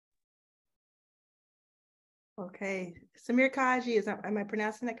Okay. Samir Kaji, am I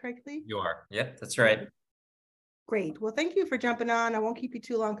pronouncing that correctly? You are. Yep, that's right. Great. Well, thank you for jumping on. I won't keep you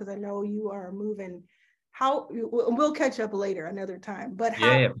too long because I know you are moving. We'll catch up later another time. But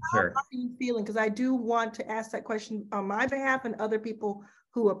Yeah, for how sure. are you feeling? Because I do want to ask that question on my behalf and other people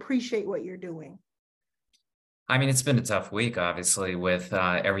who appreciate what you're doing. I mean, it's been a tough week, obviously, with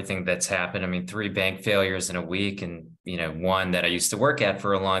everything that's happened. I mean, 3 bank failures in a week, and one that I used to work at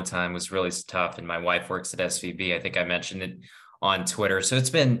for a long time was really tough. And my wife works at SVB. I think I mentioned it on Twitter. So it's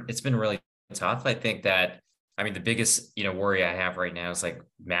been really tough. I think that I mean the biggest worry I have right now is like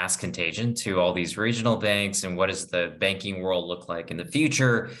mass contagion to all these regional banks, and what does the banking world look like in the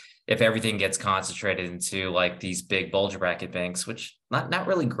future if everything gets concentrated into like these big bulge bracket banks, which not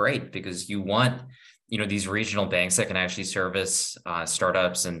really great because you want these regional banks that can actually service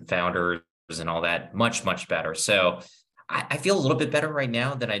startups and founders and all that much better. So I feel a little bit better right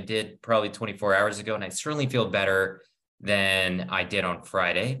now than I did probably 24 hours ago. And I certainly feel better than I did on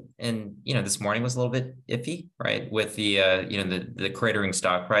Friday. And, this morning was a little bit iffy, right? With the cratering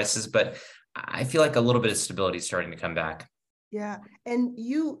stock prices, but I feel like a little bit of stability is starting to come back. Yeah. And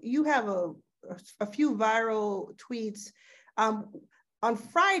you have a few viral tweets. On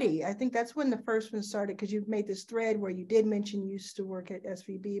Friday, I think that's when the first one started, because you've made this thread where you did mention you used to work at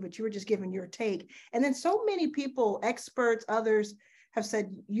SVB, but you were just giving your take. And then so many people, experts, others have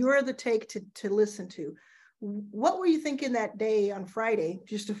said, you're the take to listen to. What were you thinking that day on Friday,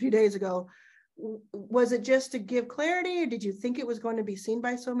 just a few days ago? Was it just to give clarity, or did you think it was going to be seen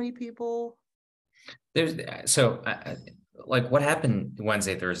by so many people? Like what happened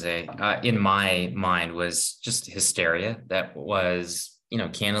Wednesday, Thursday, in my mind was just hysteria that was,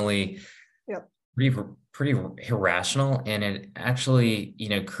 candidly Yep. pretty irrational. And it actually,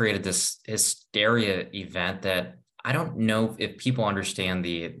 created this hysteria event that I don't know if people understand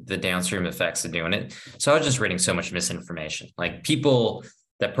the downstream effects of doing it. So I was just reading so much misinformation, like people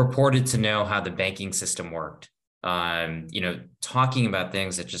that purported to know how the banking system worked, talking about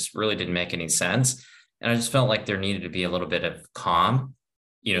things that just really didn't make any sense. And I just felt like there needed to be a little bit of calm,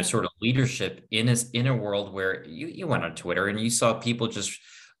 sort of leadership in a world where you went on Twitter and you saw people just,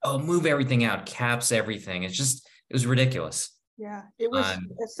 move everything out, caps everything. It was ridiculous. Yeah, it was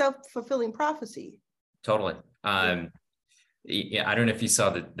a self-fulfilling prophecy. Totally. Yeah, I don't know if you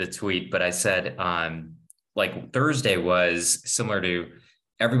saw the tweet, but I said, like Thursday was similar to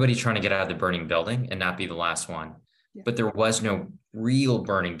everybody trying to get out of the burning building and not be the last one. Yeah. But there was no real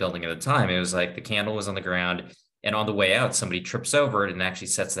burning building at the time. It was like the candle was on the ground, and on the way out, somebody trips over it and actually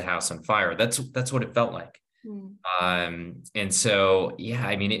sets the house on fire. That's what it felt like. And so, yeah,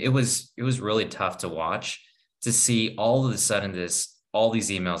 I mean, it was really tough to watch, to see all of a sudden all these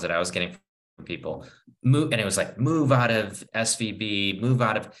emails that I was getting from people move, and it was like, move out of SVB, move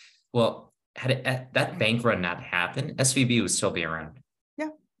out of, well, had that bank run not happened, SVB would still be around.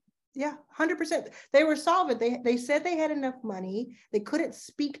 Yeah, 100%. They were solvent. They said they had enough money. They couldn't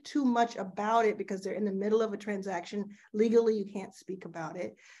speak too much about it because they're in the middle of a transaction. Legally, you can't speak about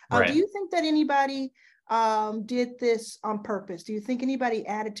it. Right. Do you think that anybody did this on purpose? Do you think anybody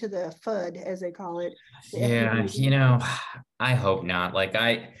added to the FUD, as they call it? Yeah, I hope not. Like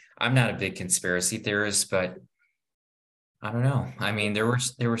I'm not a big conspiracy theorist, but I don't know. I mean, there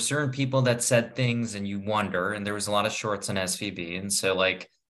were certain people that said things and you wonder, and there was a lot of shorts on SVB. And so like,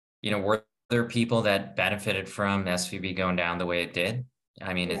 were there people that benefited from SVB going down the way it did?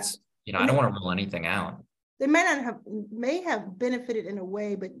 I mean, it's, I don't want to rule anything out. They may have benefited in a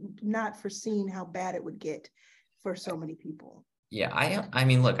way, but not foreseen how bad it would get for so many people. Yeah, I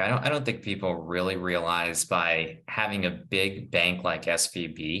mean, look, I don't think people really realize by having a big bank like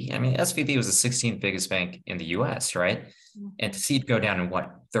SVB. I mean, SVB was the 16th biggest bank in the US, right? Mm-hmm. And to see it go down in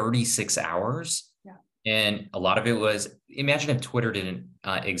 36 hours? And a lot of it was, imagine if Twitter didn't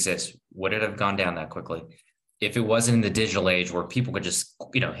exist, would it have gone down that quickly? If it wasn't in the digital age where people could just,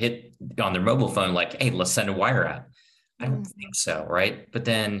 hit on their mobile phone, like, hey, let's send a wire out. I don't think so, right? But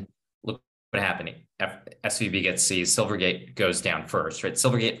then look what happened. SVB gets seized, Silvergate goes down first, right?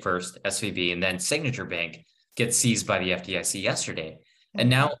 Silvergate first, SVB, and then Signature Bank gets seized by the FDIC yesterday. And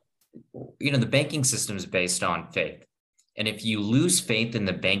now, the banking system is based on faith. And if you lose faith in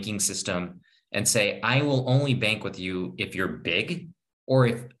the banking system and say, I will only bank with you if you're big, or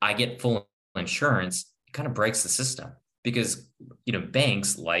if I get full insurance, it kind of breaks the system. Because,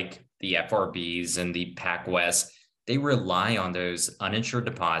 banks like the FRBs and the PacWest, they rely on those uninsured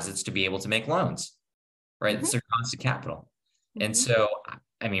deposits to be able to make loans, right? Mm-hmm. It's their cost of capital. Mm-hmm. And so,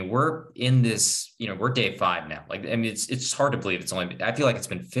 I mean, we're in this, we're day 5 now. Like, I mean, it's hard to believe I feel like it's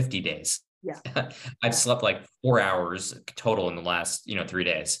been 50 days. Yeah. I've slept like 4 hours total in the last, 3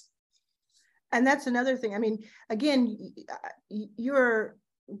 days. And that's another thing. I mean, again, you're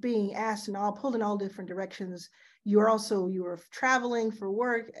being asked and all pulled in all different directions. You were traveling for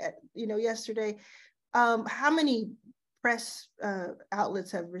work yesterday. How many press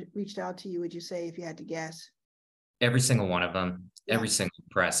outlets have reached out to you, would you say, if you had to guess? Every single one of them, Yeah. every single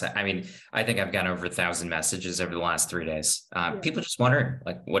press. I mean, I think I've gotten over 1,000 messages over the last 3 days. Yeah. People just wondering,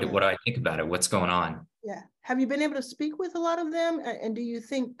 like, what do I think about it? What's going on? Yeah. Have you been able to speak with a lot of them? And do you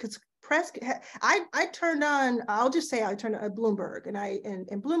think, because press, I turned on, I'll just say I turned on Bloomberg,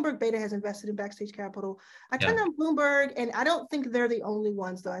 and Bloomberg Beta has invested in Backstage Capital. I turned on Bloomberg, and I don't think they're the only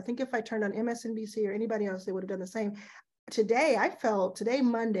ones, though. I think if I turned on MSNBC or anybody else, they would have done the same. Today,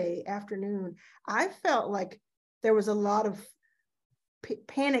 Monday afternoon, I felt like there was a lot of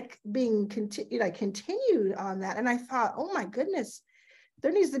panic being continued on that. And I thought, oh my goodness,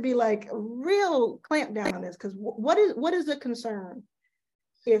 there needs to be like a real clamp down on this, because what is the concern?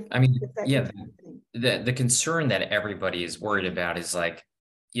 The concern that everybody is worried about is like,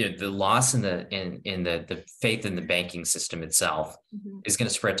 the loss in the faith in the banking system itself is going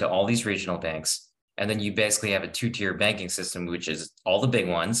to spread to all these regional banks. And then you basically have a two-tier banking system, which is all the big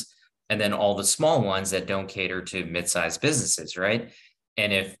ones, and then all the small ones that don't cater to mid-sized businesses, right?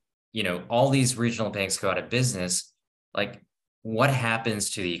 And if, all these regional banks go out of business, like, what happens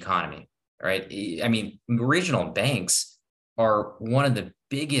to the economy, right? I mean, regional banks are one of the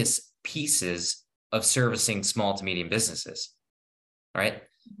biggest pieces of servicing small to medium businesses, right?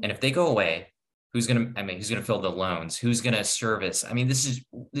 And if they go away, who's going to fill the loans? Who's going to service? I mean, this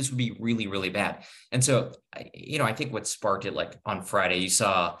would be really, really bad. And so, I think what sparked it, like on Friday, you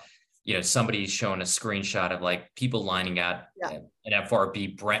saw, somebody showing a screenshot of like people lining out an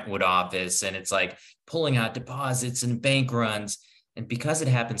FRB Brentwood office, and it's like pulling out deposits and bank runs. And because it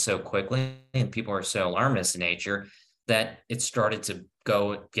happened so quickly and people are so alarmist in nature, that it started to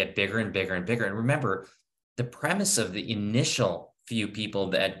get bigger and bigger and bigger. And remember, the premise of the initial few people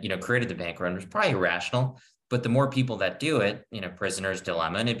that, created the bank run was probably irrational, but the more people that do it, prisoner's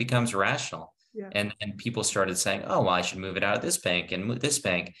dilemma, and it becomes rational. Yeah. And people started saying, oh, well, I should move it out of this bank and move this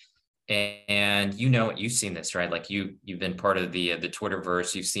bank. And you've seen this, right? Like you've been part of the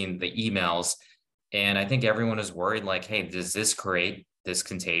Twitterverse, you've seen the emails. And I think everyone is worried, like, hey, does this create this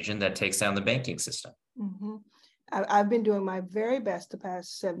contagion that takes down the banking system? Mm-hmm. I've been doing my very best the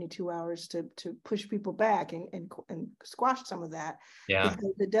past 72 hours to push people back and squash some of that. Yeah.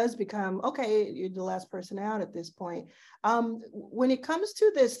 Because it does become, okay, you're the last person out at this point. When it comes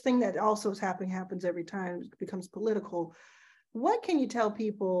to this thing that also happens every time, it becomes political. What can you tell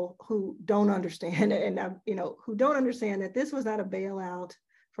people who don't understand it, and who don't understand that this was not a bailout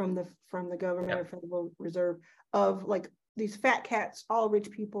from the government or Federal Reserve of like these fat cats, all rich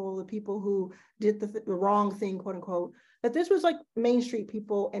people, the people who did the wrong thing, quote unquote, that this was like Main Street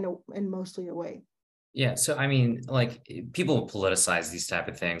people in mostly a way. Yeah. So, I mean, like people politicize these type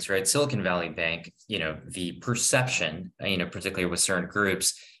of things, right? Silicon Valley Bank, the perception, particularly with certain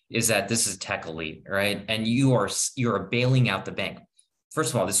groups, is that this is tech elite, right? And you're bailing out the bank.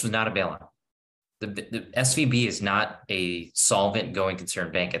 First of all, this was not a bailout. The SVB is not a solvent going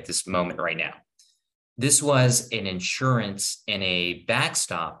concern bank at this moment right now. This was an insurance and a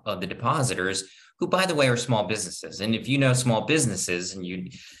backstop of the depositors, who, by the way, are small businesses. And if you know small businesses, and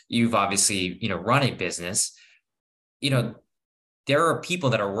you've obviously run a business, there are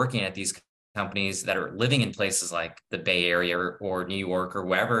people that are working at these companies that are living in places like the Bay Area or New York or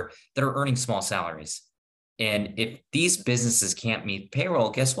wherever, that are earning small salaries. And if these businesses can't meet payroll,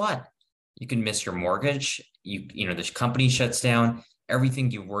 guess what? You can miss your mortgage. The company shuts down.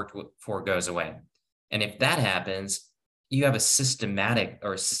 Everything you've worked for goes away. And if that happens, you have a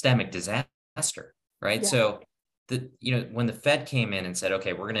systemic disaster, right? Yeah. So when the Fed came in and said,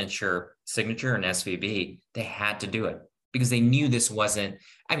 okay, we're going to insure Signature and SVB, they had to do it because they knew this wasn't,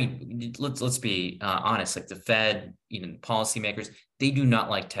 I mean, let's be honest, like the Fed, the policymakers, they do not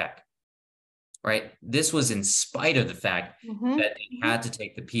like tech, right? This was in spite of the fact that they had to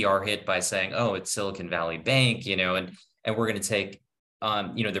take the PR hit by saying, oh, it's Silicon Valley Bank, and we're going to take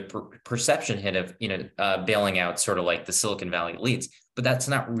the perception hit of, bailing out sort of like the Silicon Valley elites, but that's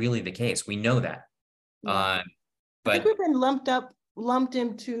not really the case. We know that. Yeah. But I think we've been lumped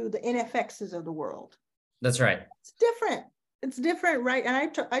into the NFXs of the world. That's right. It's different, right? And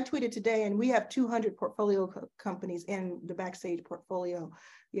I tweeted today, and we have 200 portfolio companies in the Backstage portfolio,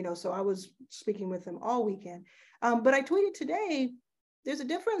 so I was speaking with them all weekend. But I tweeted today, there's a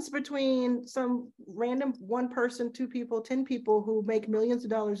difference between some random one person, 2 people, 10 people who make millions of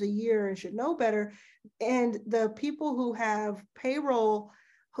dollars a year and should know better, and the people who have payroll.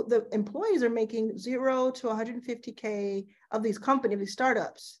 The employees are making 0 to 150K of these companies, these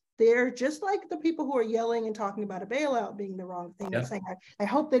startups. they're just like the people who are yelling and talking about a bailout being the wrong thing. They're saying, I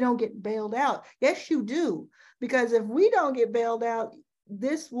hope they don't get bailed out. Yes, you do. Because if we don't get bailed out,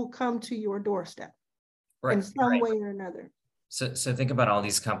 this will come to your doorstep in some way or another. So think about all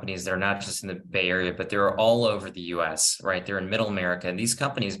these companies. They're not just in the Bay Area, but they're all over the US, right? They're in middle America. And these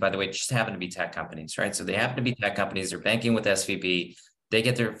companies, by the way, just happen to be tech companies, right? So they happen to be tech companies. They're banking with SVB. They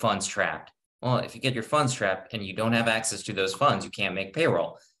get their funds trapped. Well, if you get your funds trapped and you don't have access to those funds, you can't make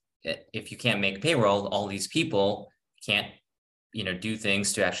payroll. If you can't make payroll, all these people can't, do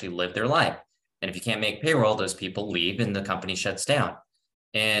things to actually live their life. And if you can't make payroll, those people leave and the company shuts down.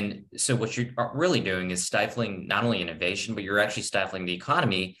 And so what you're really doing is stifling not only innovation, but you're actually stifling the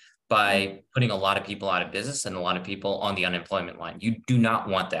economy by putting a lot of people out of business and a lot of people on the unemployment line. You do not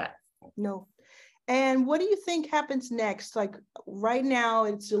want that. No. And what do you think happens next? Like right now,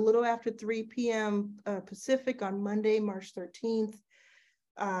 it's a little after 3 p.m. Pacific on Monday, March 13th.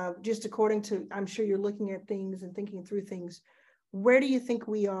 Just according to, I'm sure you're looking at things and thinking through things. Where do you think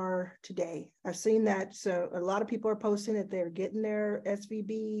we are today? I've seen that. So a lot of people are posting that they're getting their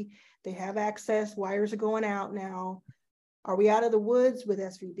SVB. They have access. Wires are going out now. Are we out of the woods with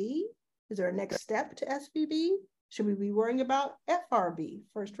SVB? Is there a next step to SVB? Should we be worrying about FRB,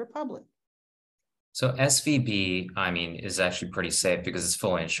 First Republic? So SVB, is actually pretty safe because it's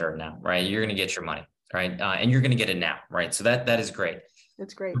fully insured now, right? You're going to get your money, right? And you're going to get it now, right? So that is great.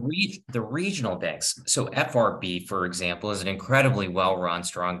 That's great. The regional banks. So FRB, for example, is an incredibly well-run,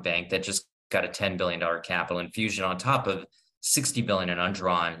 strong bank that just got a $10 billion capital infusion on top of $60 billion in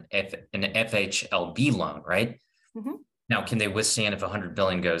undrawn an FHLB loan, right? Mm-hmm. Now, can they withstand if $100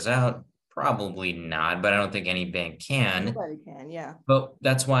 billion goes out? Probably not, but I don't think any bank can. Nobody can, yeah. But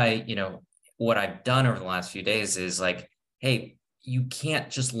that's why, what I've done over the last few days is like, hey, you can't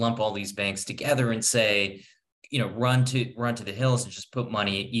just lump all these banks together and say, run to the hills and just put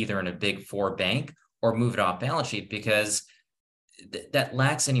money either in a big four bank or move it off balance sheet, because that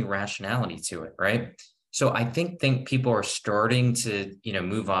lacks any rationality to it, right? So I think people are starting to,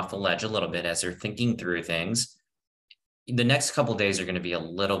 move off the ledge a little bit as they're thinking through things. The next couple of days are going to be a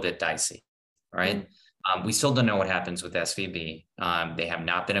little bit dicey, right? We still don't know what happens with SVB. They have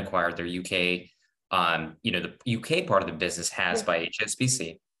not been acquired. They're UK, the UK part of the business has by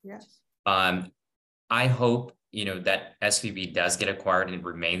HSBC. Yes. I hope, that SVB does get acquired and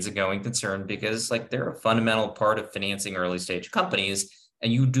remains a going concern, because they're a fundamental part of financing early stage companies,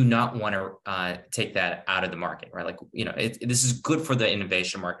 and you do not want to take that out of the market, right? This is good for the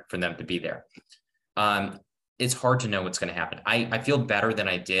innovation market for them to be there. It's hard to know what's going to happen. I feel better than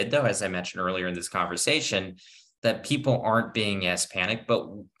I did, though, as I mentioned earlier in this conversation, that people aren't being as panicked. But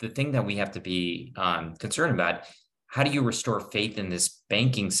the thing that we have to be concerned about, how do you restore faith in this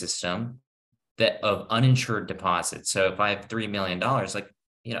banking system of uninsured deposits? So if I have $3 million,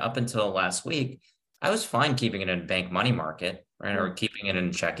 up until last week, I was fine keeping it in a bank money market, right? Or keeping it in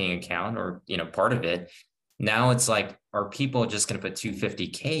a checking account, or, part of it. Now it's like, are people just going to put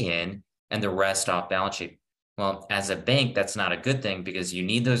 $250K in and the rest off balance sheet? Well, as a bank, that's not a good thing, because you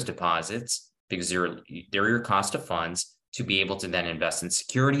need those deposits, because they're your cost of funds, to be able to then invest in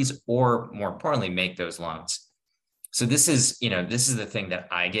securities, or more importantly, make those loans. So this is the thing that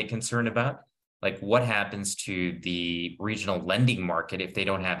I get concerned about. What happens to the regional lending market if they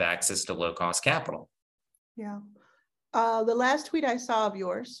don't have access to low cost capital? Yeah. The last tweet I saw of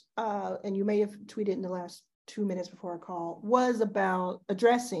yours, and you may have tweeted in the last 2 minutes before our call, was about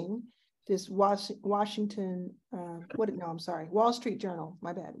addressing this Wall Street Journal,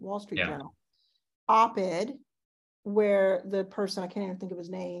 my bad, Wall Street Journal op-ed, where the person, I can't even think of his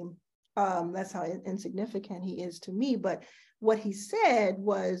name, that's how insignificant he is to me, but what he said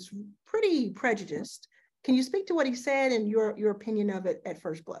was pretty prejudiced. Can you speak to what he said and your opinion of it at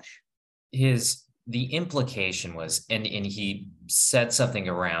first blush? The implication was, and he said something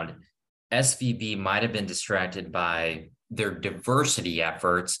around SVB might have been distracted by their diversity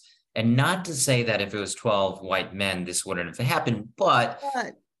efforts, and not to say that if it was 12 white men, this wouldn't have happened, but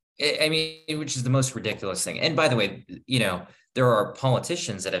which is the most ridiculous thing. And by the way, there are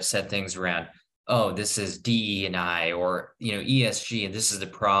politicians that have said things around, oh, this is DE&I or, ESG, and this is the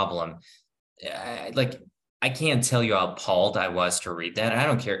problem. I can't tell you how appalled I was to read that. I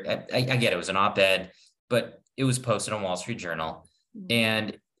don't care. I get it was an op-ed, but it was posted on Wall Street Journal.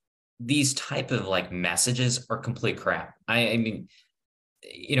 And these type of messages are complete crap.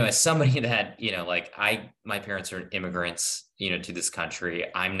 As somebody that, my parents are immigrants, to this country.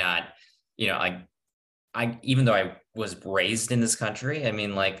 I'm not, even though I was raised in this country,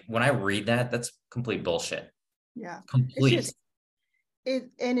 when I read that, that's complete bullshit. Yeah. Complete.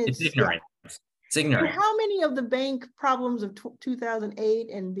 It's ignorant. It's ignorant. How many of the bank problems of 2008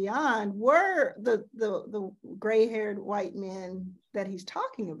 and beyond were the gray-haired white men that he's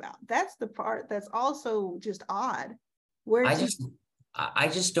talking about? That's the part that's also just odd. I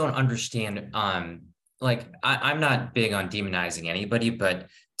just don't understand. Like I'm not big on demonizing anybody, but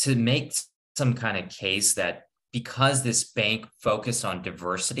to make some kind of case that because this bank focused on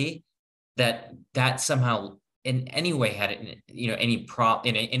diversity, that somehow in any way had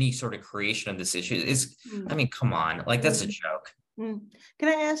any sort of creation of this issue is, I mean, come on, like that's a joke. Can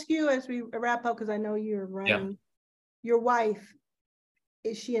I ask you as we wrap up, because I know you're running, your wife,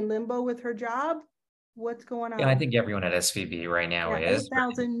 is she in limbo with her job? What's going on? Yeah, I think everyone at SVB right now is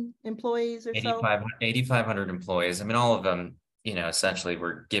 8,000 employees or 8,500 employees. I mean, all of them, essentially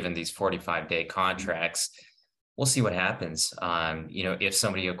were given these 45-day contracts. We'll see what happens. If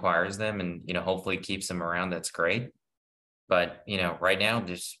somebody acquires them and, hopefully keeps them around, that's great. But, right now,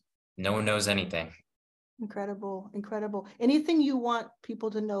 there's no one knows anything. Incredible. Anything you want people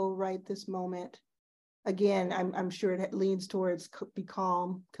to know right this moment? Again, I'm sure it leans towards be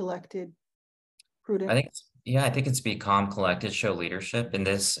calm, collected, prudent. I think it's be calm, collected, show leadership in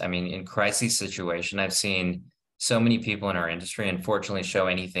this. I mean, in crisis situation, I've seen so many people in our industry, unfortunately, show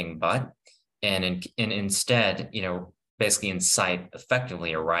anything but. And instead, basically incite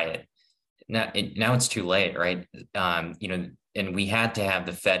effectively a riot. Now it's too late, right? And we had to have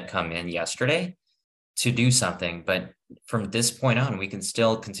the Fed come in yesterday to do something. But from this point on, we can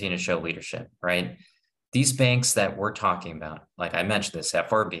still continue to show leadership, right? These banks that we're talking about, like I mentioned this,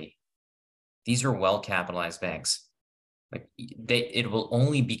 FRB, these are well-capitalized banks. Like it will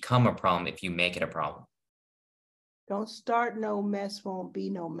only become a problem if you make it a problem. Don't start no mess, won't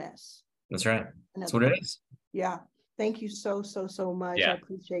be no mess. That's right. That's what it is. Yeah. Thank you so much. Yeah. I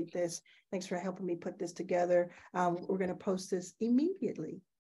appreciate this. Thanks for helping me put this together. We're going to post this immediately.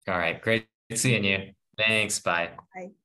 All right. Great seeing you. Thanks. Bye. Bye.